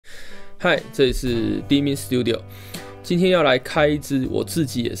嗨，这里是 DMing Studio， 今天要来开一支我自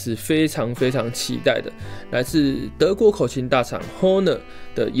己也是非常期待的，来自德国口琴大厂 HOHNER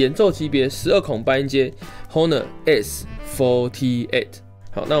的演奏级别12孔半音阶 HOHNER S48。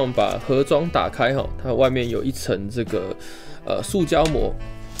好，那我们把盒装打开哈，它外面有一层这个塑胶膜。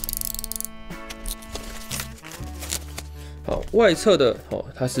好，外侧的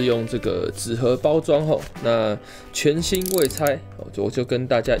它是用这个纸盒包装后，那全新未拆，我就跟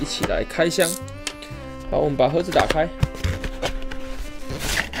大家一起来开箱。好，我们把盒子打开。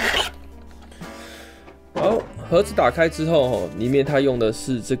好，盒子打开之后，里面它用的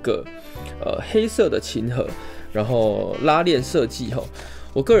是这个黑色的琴盒，然后拉链设计哈。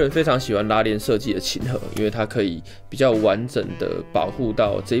我个人非常喜欢拉链设计的琴盒，因为它可以比较完整的保护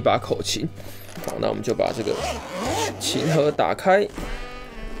到这一把口琴。好，那我们就把这个琴盒打开。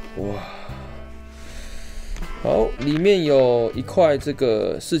哇，好，里面有一块这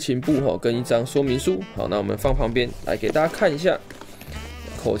个试琴布跟一张说明书。好，那我们放旁边来给大家看一下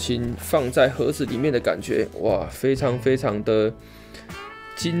口琴放在盒子里面的感觉。哇，非常的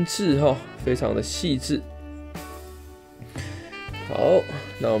精致非常的细致。好，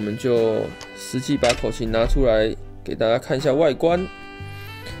那我们就实际把口琴拿出来给大家看一下外观。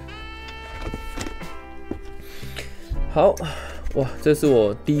好，哇，这是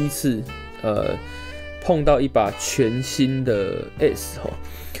我第一次碰到一把全新的 S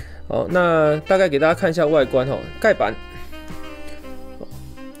好，那大概给大家看一下外观盖板，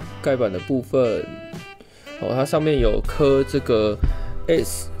盖板的部分，它上面有刻这个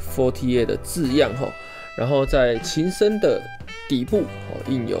S48 的字样然后在琴身的底部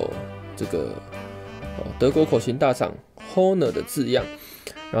印有这个德国口琴大厂 HOHNER 的字样，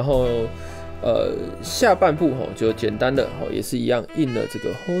然后下半部就简单的也是一样印了这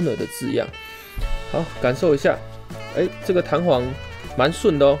个 HOHNER 的字样。好，感受一下，这个弹簧蛮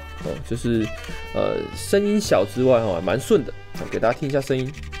顺的就是声音小之外蛮顺的。给大家听一下声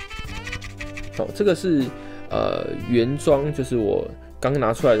音。好，这个是原装，就是我刚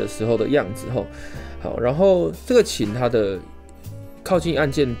拿出来的时候的样子好，然后这个琴它的靠近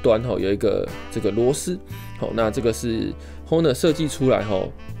按键端有一个这个螺丝，那这个是 HOHNER 设计出来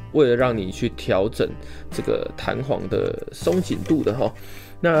为了让你去调整这个弹簧的松紧度的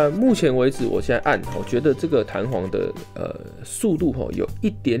那目前为止，我现在按我觉得这个弹簧的速度有一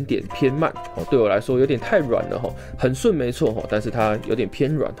点点偏慢对我来说有点太软了很顺没错但是它有点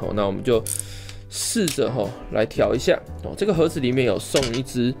偏软那我们就试着来调一下这个盒子里面有送一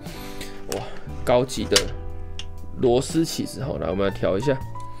支高级的螺丝起子来我们来调一下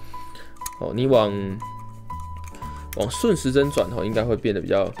你往顺时针转应该会变得比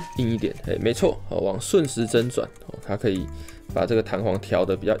较硬一点没错往顺时针转它可以把这个弹簧调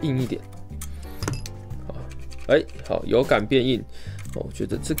得比较硬一点好，有感变硬我觉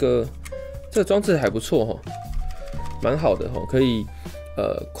得这个装置还不错蛮好的可以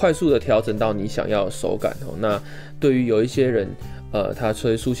快速的调整到你想要的手感那对于有一些人他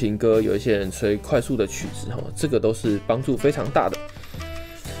吹抒情歌，有一些人吹快速的曲子这个都是帮助非常大的。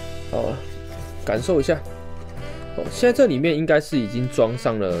好，感受一下现在这里面应该是已经装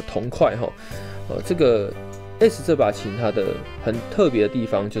上了铜块这个 S 这把琴它的很特别的地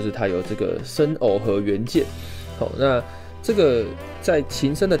方就是它有这个深耦合元件那这个在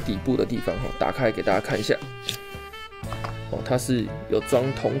琴身的底部的地方打开给大家看一下它是有装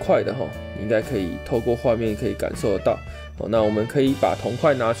铜块的你应该可以透过画面可以感受得到那我们可以把铜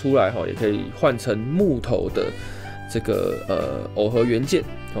块拿出来也可以换成木头的这个耦合元件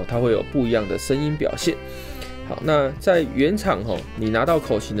它会有不一样的声音表现。好，那在原厂你拿到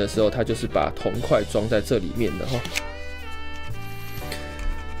口琴的时候，它就是把铜块装在这里面的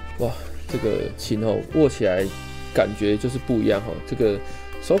哇，这个琴握起来感觉就是不一样这个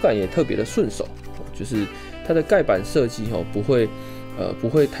手感也特别的顺手就是它的盖板设计不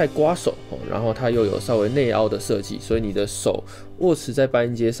会太刮手然后它又有稍微内凹的设计，所以你的手握持在半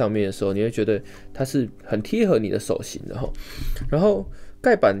音阶上面的时候，你会觉得它是很贴合你的手型的然后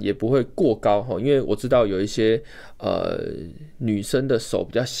盖板也不会过高因为我知道有一些女生的手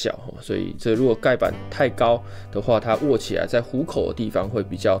比较小所以这如果盖板太高的话，它握起来在虎口的地方会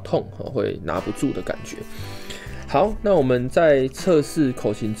比较痛会拿不住的感觉。好，那我们在测试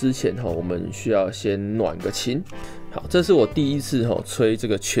口琴之前我们需要先暖个琴。好，这是我第一次吹这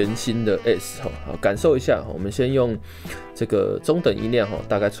个全新的 S 好，感受一下我们先用这个中等音量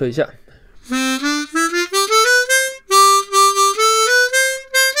大概吹一下。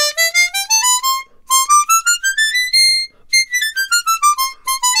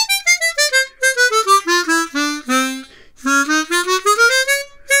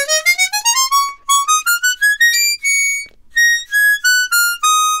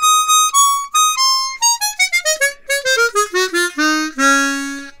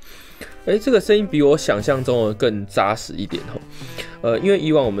这个声音比我想象中的更扎实一点因为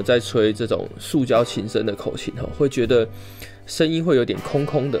以往我们在吹这种塑胶琴声的口琴会觉得声音会有点空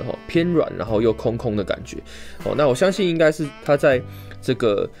空的偏软，然后又空空的感觉那我相信应该是它在这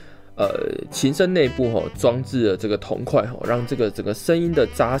个琴声内部装置了这个铜块让这个整个声音的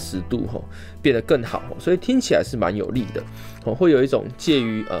扎实度变得更好所以听起来是蛮有力的会有一种介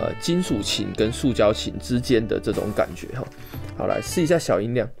于金属琴跟塑胶琴之间的这种感觉好，来试一下小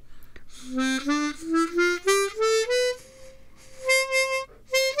音量。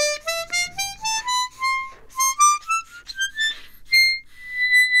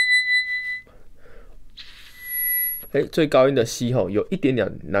最高音的 C 有一点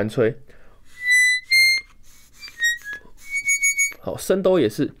点难吹。好，升兜也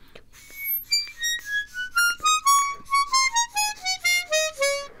是。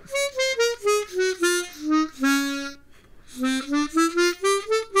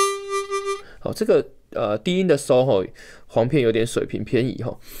好，这个低音的收簧片有点水平偏移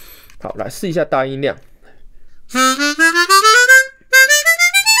好，来试一下大音量。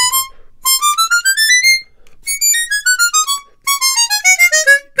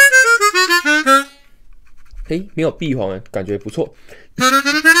没有闭簧，感觉不错。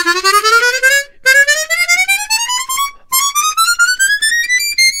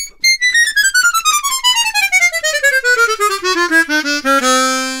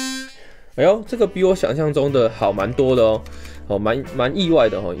哎呦，这个比我想象中的好蛮多的蛮意外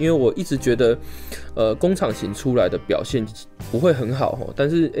的因为我一直觉得工厂琴出来的表现不会很好但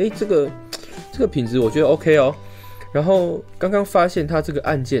是这个品质我觉得 OK 然后刚刚发现它这个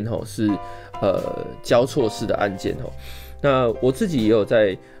按键是交错式的按键那我自己也有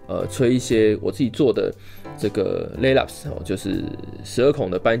在吹一些我自己做的这个 laylaps 就是12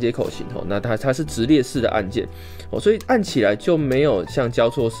孔的半音阶口琴那它是直列式的按键所以按起来就没有像交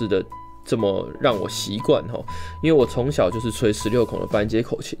错式的这么让我习惯因为我从小就是吹16孔的半音阶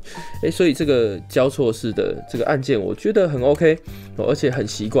口琴所以这个交错式的这个按键我觉得很 OK 而且很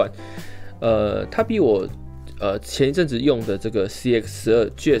习惯它比我前一阵子用的这个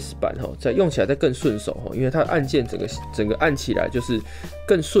CX12 Jazz 版在用起来再更顺手因为它的按键整个按起来就是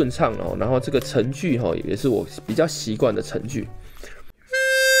更顺畅然后这个程序也是我比较习惯的程序。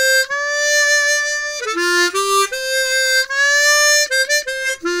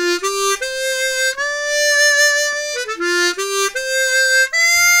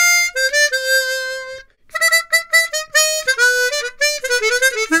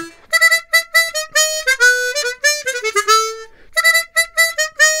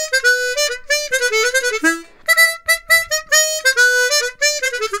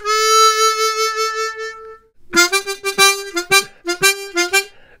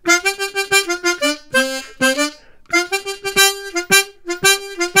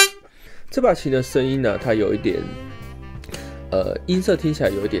这把琴的声音呢，它有一点，音色听起来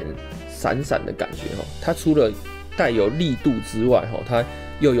有一点闪闪的感觉它除了带有力度之外它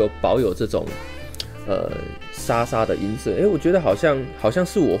又有保有这种沙沙的音色，我觉得好像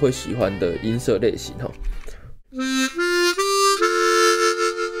是我会喜欢的音色类型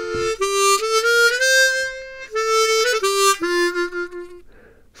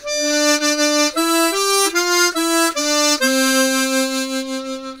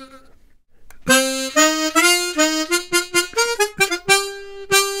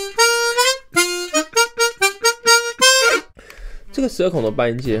这个12孔的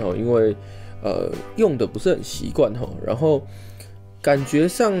半音阶因为用的不是很习惯然后感觉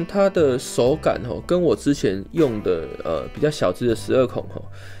上它的手感跟我之前用的比较小只的12孔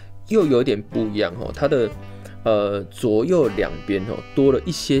又有点不一样它的左右两边多了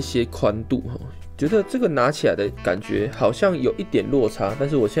一些宽度觉得这个拿起来的感觉好像有一点落差，但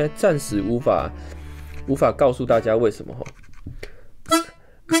是我现在暂时无法告诉大家为什么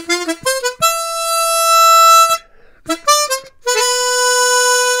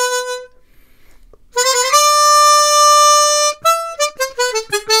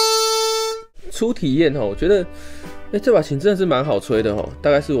初体验我觉得这把琴真的是蛮好吹的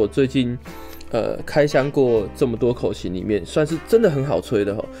大概是我最近开箱过这么多口琴里面算是真的很好吹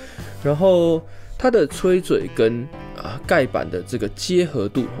的然后它的吹嘴跟盖板的这个结合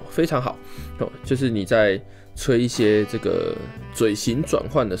度非常好就是你在吹一些这个嘴型转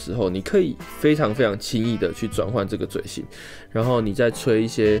换的时候，你可以非常轻易的去转换这个嘴型，然后你在吹一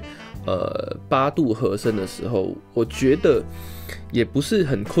些8度和声的时候，我觉得也不是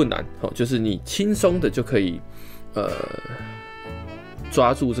很困难就是你轻松的就可以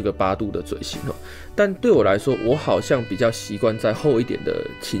抓住这个8度的嘴型但对我来说，我好像比较习惯在厚一点的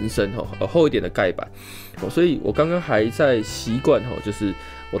琴身厚一点的盖板所以我刚刚还在习惯就是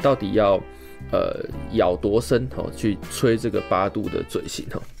我到底要咬多深去吹这个8度的嘴型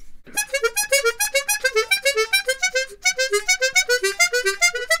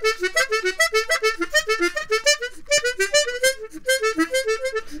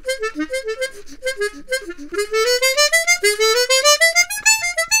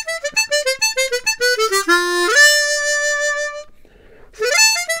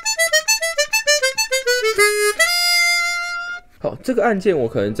好，这个按键我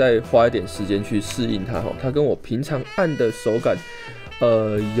可能再花一点时间去适应它它跟我平常按的手感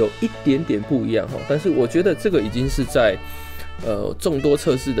有一点点不一样但是我觉得这个已经是在众多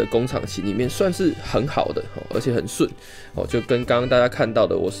测试的工厂琴里面算是很好的而且很顺就跟刚刚大家看到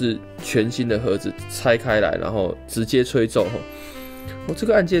的，我是全新的盒子拆开来，然后直接吹奏这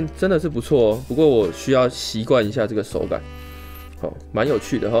个按键真的是不错不过我需要习惯一下这个手感蛮有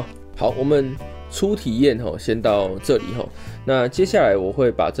趣的好，我们初体验先到这里那接下来我会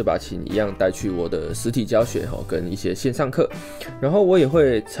把这把琴一样带去我的实体教学跟一些线上课，然后我也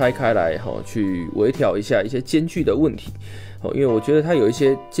会拆开来去微调一下一些间距的问题因为我觉得它有一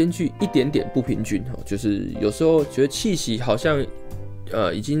些间距一点点不平均就是有时候觉得气息好像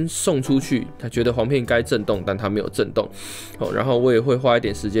已经送出去，他觉得簧片该震动，但它没有震动然后我也会花一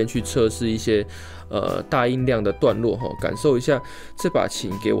点时间去测试一些大音量的段落感受一下这把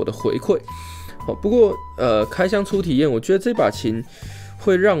琴给我的回馈不过开箱初体验，我觉得这把琴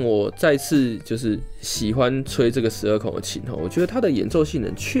会让我再次就是喜欢吹这个12孔的琴我觉得它的演奏性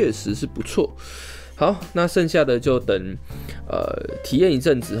能确实是不错。好，那剩下的就等体验一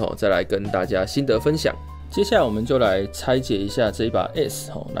阵子再来跟大家心得分享。接下来我们就来拆解一下这一把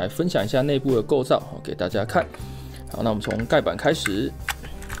S 来分享一下内部的构造给大家看。好，那我们从盖板开始。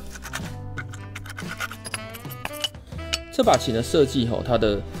这把琴的设计它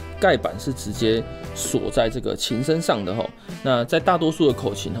的盖板是直接锁在这个琴身上的那在大多数的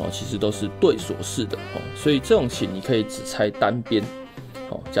口琴其实都是对锁式的所以这种琴你可以只拆单边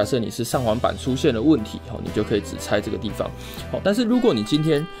假设你是上簧板出现了问题你就可以只拆这个地方但是如果你今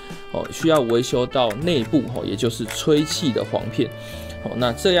天需要维修到内部也就是吹气的簧片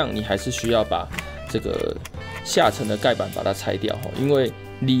那这样你还是需要把这个下层的盖板把它拆掉因为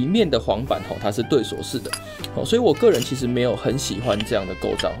里面的簧板它是对锁式的所以我个人其实没有很喜欢这样的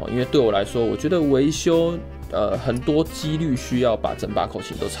构造因为对我来说，我觉得维修很多几率需要把整把口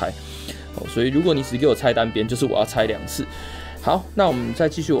琴都拆所以如果你只给我拆单边，就是我要拆2次。好，那我们再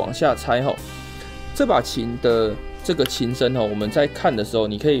继续往下拆这把琴的这个琴身我们在看的时候，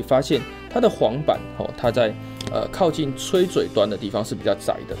你可以发现它的簧板它在靠近吹嘴端的地方是比较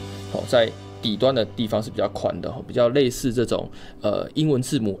窄的在底端的地方是比较宽的比较类似这种英文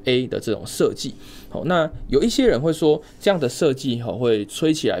字母 A 的这种设计那有一些人会说这样的设计会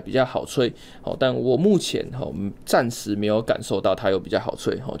吹起来比较好吹但我目前暂时没有感受到它有比较好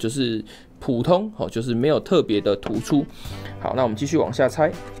吹就是普通就是没有特别的突出。好，那我们继续往下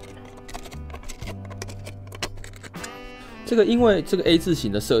拆。这个因为这个 A 字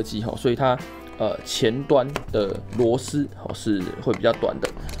形的设计所以它前端的螺丝是会比较短的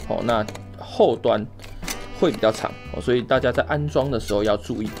那后端会比较长所以大家在安装的时候要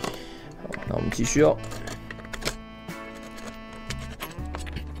注意。好，那我们继续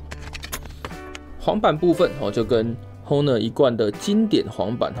簧板部分就跟 HOHNER 一贯的经典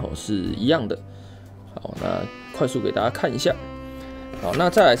簧板是一样的。好，那快速给大家看一下。好，那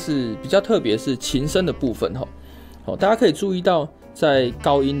再来是比较特别是琴身的部分大家可以注意到在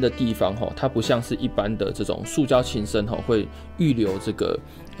高音的地方它不像是一般的这种塑胶琴身会预留这个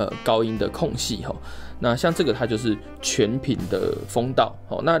高音的空隙那像这个它就是全频的风道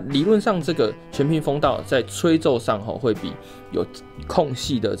那理论上这个全频风道在吹奏上会比有空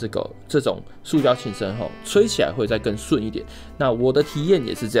隙的这种塑胶琴身吹起来会再更顺一点。那我的体验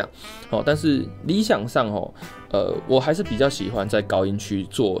也是这样但是理想上我还是比较喜欢在高音区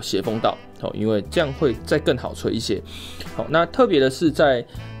做斜风道因为这样会再更好吹一些。好，那特别的是在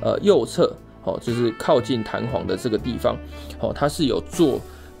右侧就是靠近弹簧的这个地方它是有做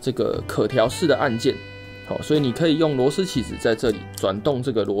这个可调式的按键所以你可以用螺丝起子在这里转动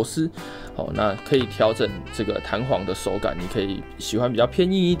这个螺丝那可以调整这个弹簧的手感，你可以喜欢比较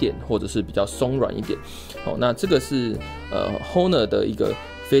偏硬一点或者是比较松软一点那这个是HOHNER 的一个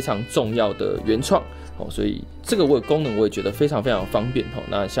非常重要的原创所以这个功能我也觉得非常非常方便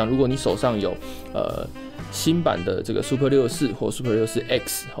那像如果你手上有新版的这个 Super 64或 Super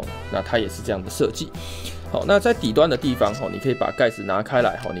 64X 那它也是这样的设计。好，那在底端的地方你可以把盖子拿开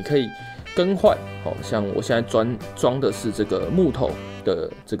来你可以更换像我现在装的是这个木头的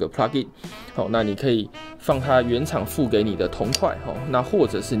这个 plugin， 好，那你可以放它原厂附给你的铜块，那或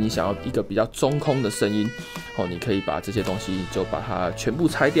者是你想要一个比较中空的声音，你可以把这些东西就把它全部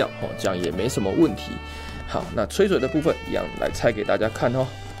拆掉，这样也没什么问题。好，那吹嘴的部分一样来拆给大家看哦。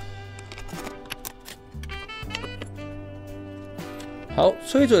好，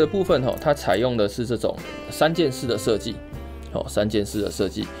吹嘴的部分它采用的是这种3件式的设计，3件式的设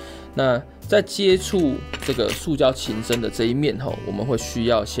计。那在接触这个塑胶琴身的这一面我们会需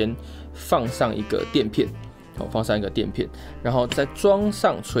要先放上一个垫片，然后再装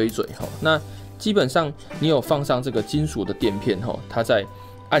上吹嘴。那基本上你有放上这个金属的垫片它在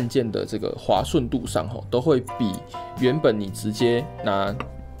按键的这个滑顺度上都会比原本你直接拿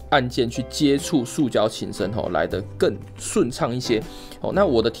按键去接触塑胶琴身来得更顺畅一些。那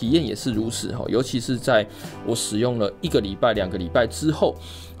我的体验也是如此，尤其是在我使用了1个礼拜、2个礼拜之后，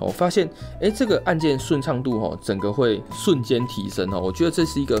我发现这个按键顺畅度整个会瞬间提升，我觉得这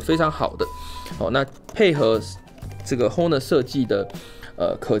是一个非常好的。那配合这个 HOHNER 设计的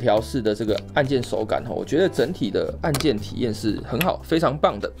可调式的这个按键手感，我觉得整体的按键体验是很好，非常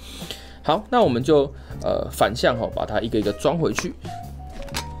棒的。好，那我们就反向把它一个一个装回去。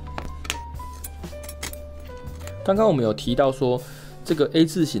刚刚我们有提到说，这个 A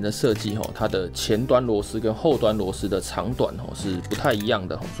字形的设计它的前端螺丝跟后端螺丝的长短是不太一样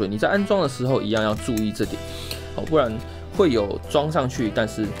的，所以你在安装的时候一样要注意这点，不然会有装上去，但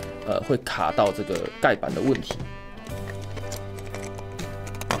是会卡到这个盖板的问题。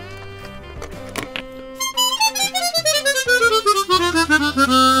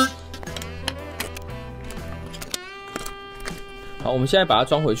好，我们现在把它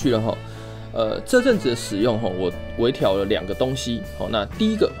装回去了。这阵子的使用我微调了2个东西。那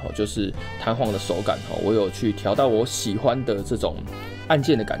第一个就是弹簧的手感，我有去调到我喜欢的这种按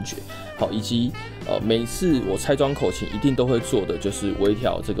键的感觉，以及每次我拆装口琴一定都会做的就是微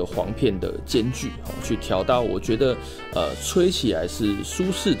调这个簧片的间距，去调到我觉得吹起来是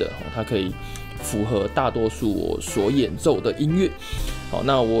舒适的，它可以符合大多数我所演奏的音乐。好，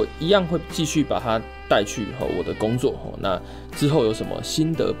那我一样会继续把它带去我的工作。那之后有什么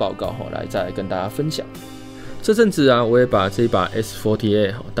心得报告再来跟大家分享。这阵子我也把这把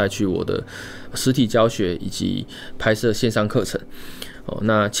S48 带去我的实体教学以及拍摄线上课程。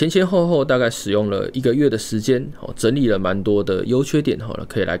那前后大概使用了1个月的时间，整理了蛮多的优缺点，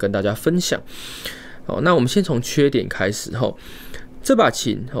可以来跟大家分享。那我们先从缺点开始。这把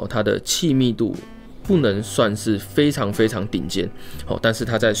琴它的气密度不能算是非常顶尖，但是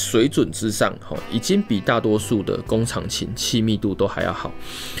它在水准之上已经比大多数的工厂琴气密度都还要好。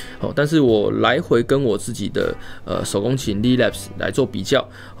但是我来回跟我自己的手工琴 Relapse 来做比较，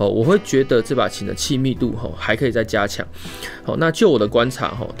我会觉得这把琴的气密度还可以再加强。那就我的观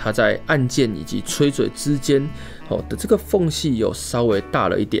察，它在按键以及吹嘴之间的这个缝隙有稍微大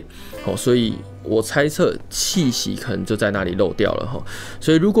了一点，所以我猜测气息可能就在那里漏掉了。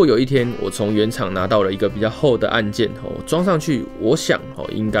所以如果有一天我从原厂拿到了一个比较厚的按键装上去，我想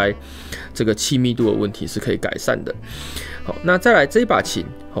应该这个气密度的问题是可以改善的。好，那再来这把琴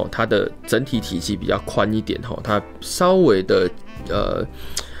它的整体体积比较宽一点，它稍微的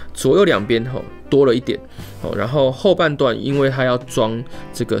左右两边多了一点，然后后半段因为它要装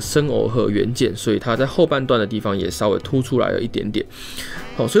这个升耦合元件，所以它在后半段的地方也稍微凸出来了一点点。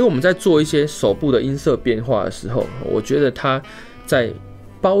所以我们在做一些手部的音色变化的时候，我觉得它在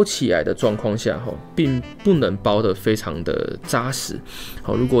包起来的状况下，并不能包得非常的扎实。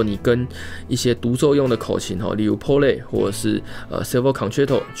如果你跟一些独奏用的口琴，例如 Pole 或者是Silver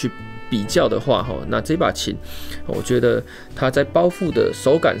Concerto 去比较的话，那这把琴，我觉得它在包覆的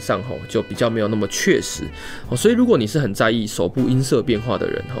手感上就比较没有那么确实。所以如果你是很在意手部音色变化的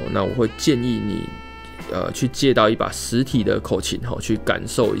人，那我会建议你去借到一把实体的口琴，去感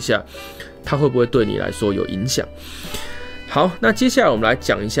受一下它会不会对你来说有影响。好，那接下来我们来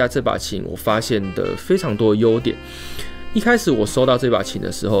讲一下这把琴我发现的非常多的优点。一开始我收到这把琴的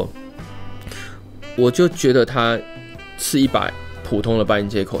时候，我就觉得它是一把普通的半音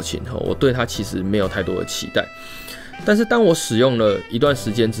阶口琴，我对它其实没有太多的期待。但是当我使用了一段时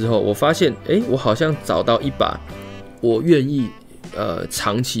间之后，我发现，我好像找到一把我愿意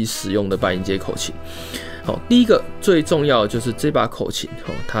长期使用的半音阶口琴。好，第一个最重要的就是这把口琴，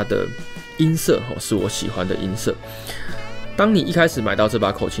它的音色是我喜欢的音色。当你一开始买到这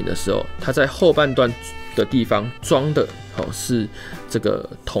把口琴的时候，它在后半段的地方装的是这个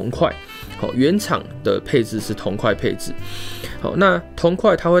铜块，原厂的配置是铜块配置。好，那铜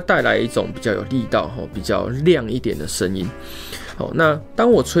块它会带来一种比较有力道、比较亮一点的声音。好，那当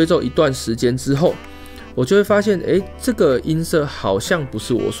我吹奏一段时间之后，我就会发现，这个音色好像不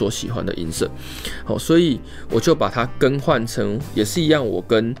是我所喜欢的音色，所以我就把它更换成，也是一样，我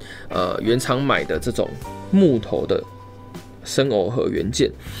跟原厂买的这种木头的声偶盒元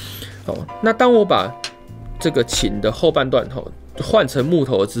件。那当我把这个琴的后半段换成木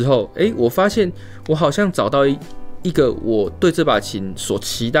头之后，我发现我好像找到一个我对这把琴所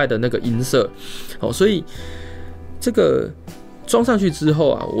期待的那个音色，所以这个装上去之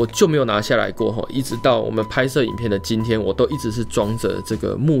后啊，我就没有拿下来过，一直到我们拍摄影片的今天，我都一直是装着这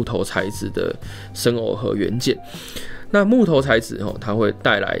个木头材质的声偶盒元件。那木头材质它会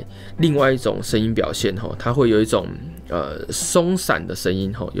带来另外一种声音表现，它会有一种松散的声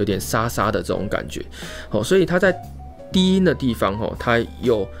音，有点沙沙的这种感觉，所以它在低音的地方它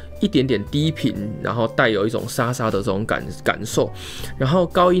有一点点低频，然后带有一种沙沙的这种感受，然后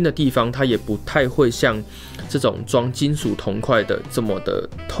高音的地方它也不太会像这种装金属铜块的这么的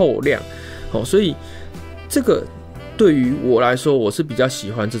透亮，所以这个对于我来说，我是比较喜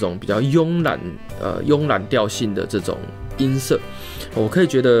欢这种比较慵懒调性的这种音色，我可以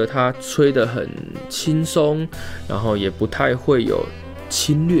觉得它吹得很轻松，然后也不太会有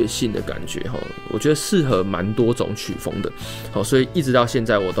侵略性的感觉，我觉得适合蛮多种曲风的，所以一直到现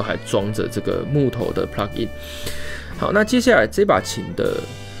在我都还装着这个木头的 plug-in。好，那接下来这把琴的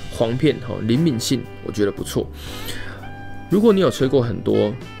簧片灵敏性我觉得不错。如果你有吹过很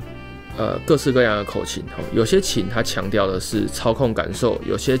多各式各样的口琴，有些琴它强调的是操控感受，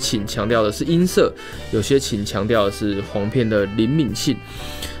有些琴强调的是音色，有些琴强调的是簧片的灵敏性。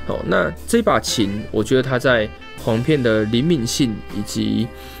那这把琴我觉得它在簧片的灵敏性以及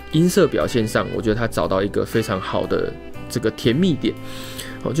音色表现上，我觉得它找到一个非常好的这个甜蜜点，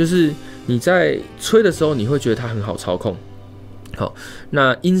就是你在吹的时候，你会觉得它很好操控，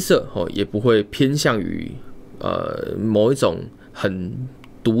那音色也不会偏向于某一种很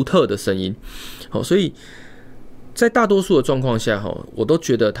独特的声音，所以在大多数的状况下，我都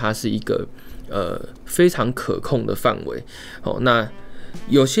觉得它是一个非常可控的范围。那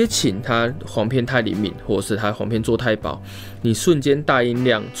有些琴它簧片太灵敏，或者是它簧片做太薄，你瞬间大音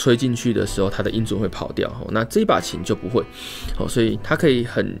量吹进去的时候，它的音准会跑掉。那这把琴就不会，所以它可以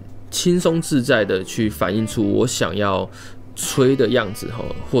很轻松自在的去反映出我想要吹的样子，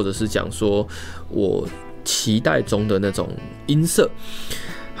或者是讲说我期待中的那种音色。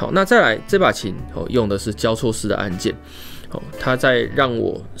好，那再来这把琴用的是交错式的按键，它在让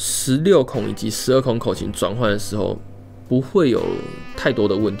我16孔以及12孔口琴转换的时候，不会有太多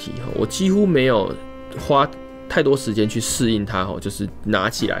的问题，我几乎没有花太多时间去适应它，就是拿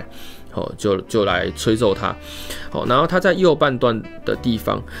起来就来吹奏它。然后它在右半段的地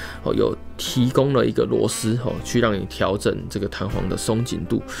方有提供了一个螺丝去让你调整这个弹簧的松紧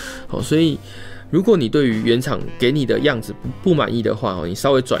度，所以如果你对于原厂给你的样子不满意的话，你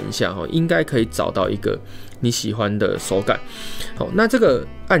稍微转一下，应该可以找到一个你喜欢的手感。那这个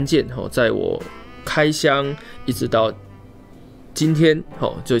按键在我开箱一直到今天，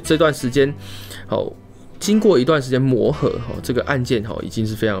就这段时间，经过一段时间磨合，这个按键已经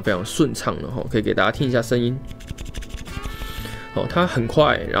是非常非常顺畅了，可以给大家听一下声音。它很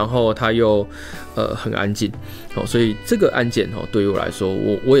快，然后它又很安静，所以这个按键对于我来说，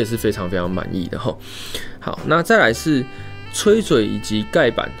我也是非常非常满意的。好，那再来是吹嘴以及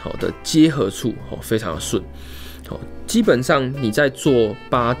盖板的结合处非常的顺。基本上你在做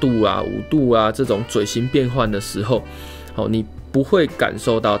8度啊、5度啊这种嘴型变换的时候，你不会感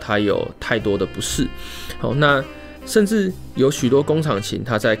受到它有太多的不适。那甚至有许多工厂琴，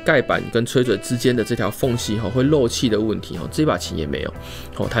它在盖板跟吹嘴之间的这条缝隙会漏气的问题，这把琴也没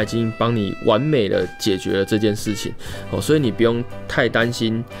有，它已经帮你完美的解决了这件事情，所以你不用太担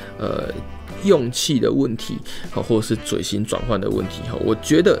心用气的问题，或者是嘴型转换的问题，我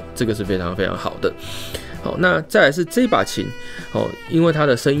觉得这个是非常非常好的。好，那再来是这把琴，因为它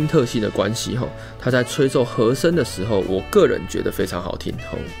的声音特性的关系，它在吹奏和声的时候，我个人觉得非常好听，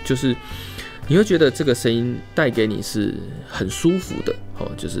就是你会觉得这个声音带给你是很舒服的，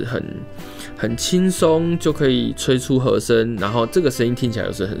就是很轻松就可以吹出和声，然后这个声音听起来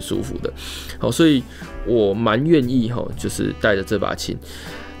又是很舒服的，所以我蛮愿意就是带着这把琴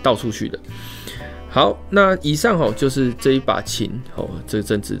到处去的。好，那以上就是这一把琴这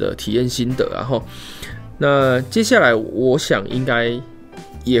阵子的体验心得，然后那接下来我想应该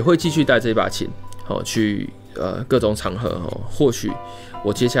也会继续带这把琴去各种场合，或许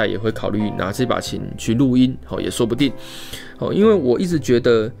我接下来也会考虑拿这把琴去录音，也说不定。因为我一直觉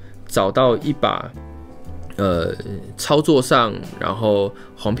得找到一把操作上，然后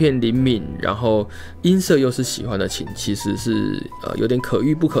簧片灵敏，然后音色又是喜欢的琴，其实是有点可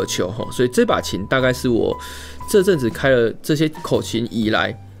遇不可求，所以这把琴大概是我这阵子开了这些口琴以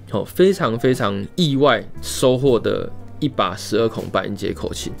来非常非常意外收获的一把12孔半音阶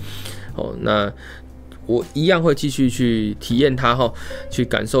口琴。那我一样会继续去体验它去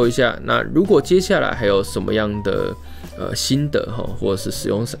感受一下。那如果接下来还有什么样的心得或者是使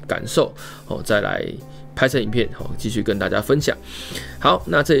用感受再来拍成影片继续跟大家分享。好，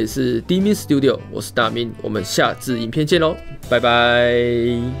那这里是DMing Studio， 我是大明，我们下支影片见喽，拜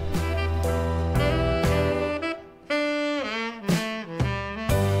拜。